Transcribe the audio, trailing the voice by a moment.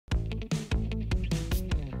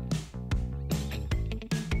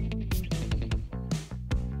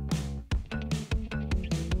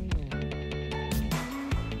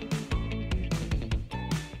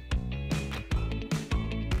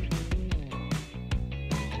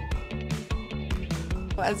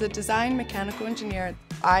As a design mechanical engineer,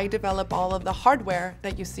 I develop all of the hardware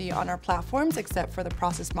that you see on our platforms except for the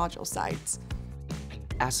process module sides.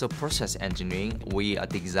 As a process engineering, we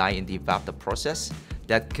design and develop the process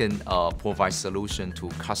that can provide solution to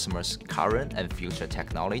customers' current and future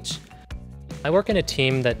technology. I work in a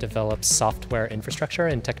team that develops software infrastructure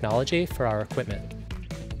and technology for our equipment.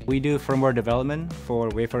 We do firmware development for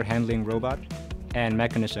wafer handling robot and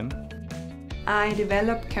mechanism. I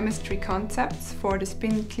develop chemistry concepts for the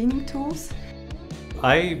spin cleaning tools.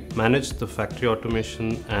 I manage the factory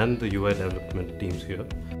automation and the UI development teams here.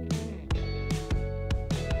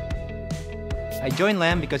 I joined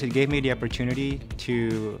Lam because it gave me the opportunity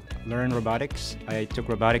to learn robotics. I took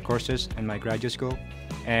robotic courses in my graduate school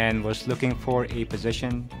and was looking for a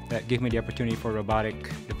position that gave me the opportunity for robotic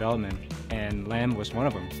development, and Lam was one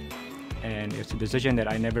of them. And it's a decision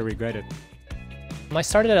that I never regretted. I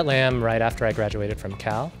started at Lam right after I graduated from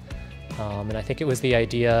Cal, and I think it was the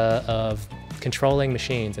idea of controlling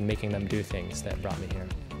machines and making them do things that brought me here.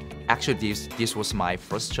 Actually, this was my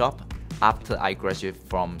first job. After I graduated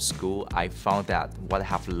from school, I found that what I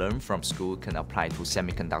have learned from school can apply to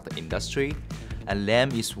semiconductor industry, and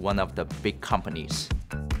Lam is one of the big companies.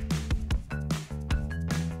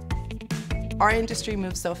 Our industry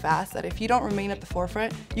moves so fast that if you don't remain at the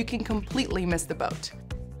forefront, you can completely miss the boat.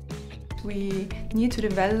 We need to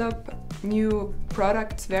develop new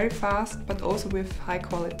products very fast, but also with high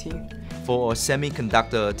quality. For a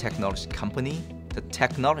semiconductor technology company, the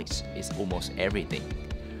technology is almost everything.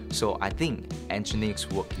 So I think engineering's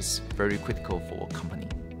work is very critical for a company.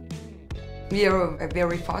 We are a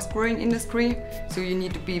very fast-growing industry, so you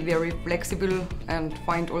need to be very flexible and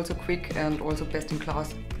find also quick and also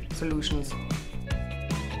best-in-class solutions.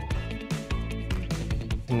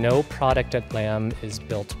 No product at Lam is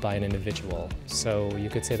built by an individual, so you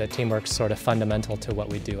could say that teamwork's sort of fundamental to what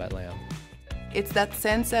we do at Lam. It's that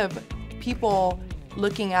sense of people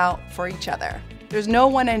looking out for each other. There's no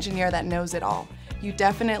one engineer that knows it all. You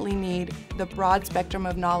definitely need the broad spectrum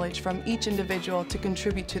of knowledge from each individual to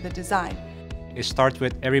contribute to the design. It starts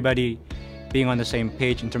with everybody being on the same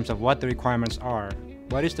page in terms of what the requirements are,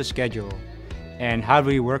 what is the schedule, and how do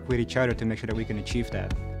we work with each other to make sure that we can achieve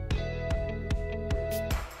that.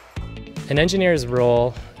 An engineer's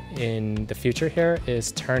role in the future here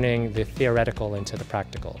is turning the theoretical into the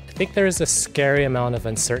practical. I think there's a scary amount of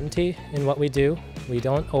uncertainty in what we do. We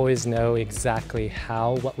don't always know exactly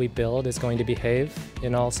how what we build is going to behave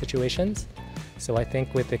in all situations. So I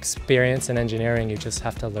think with experience in engineering, you just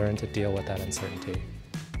have to learn to deal with that uncertainty.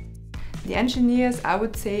 The engineers, I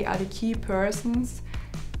would say, are the key persons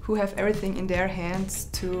who have everything in their hands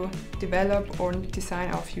to develop or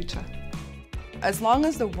design our future. As long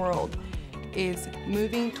as the world is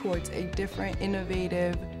moving towards a different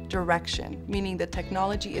innovative direction, meaning the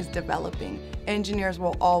technology is developing, engineers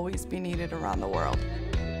will always be needed around the world.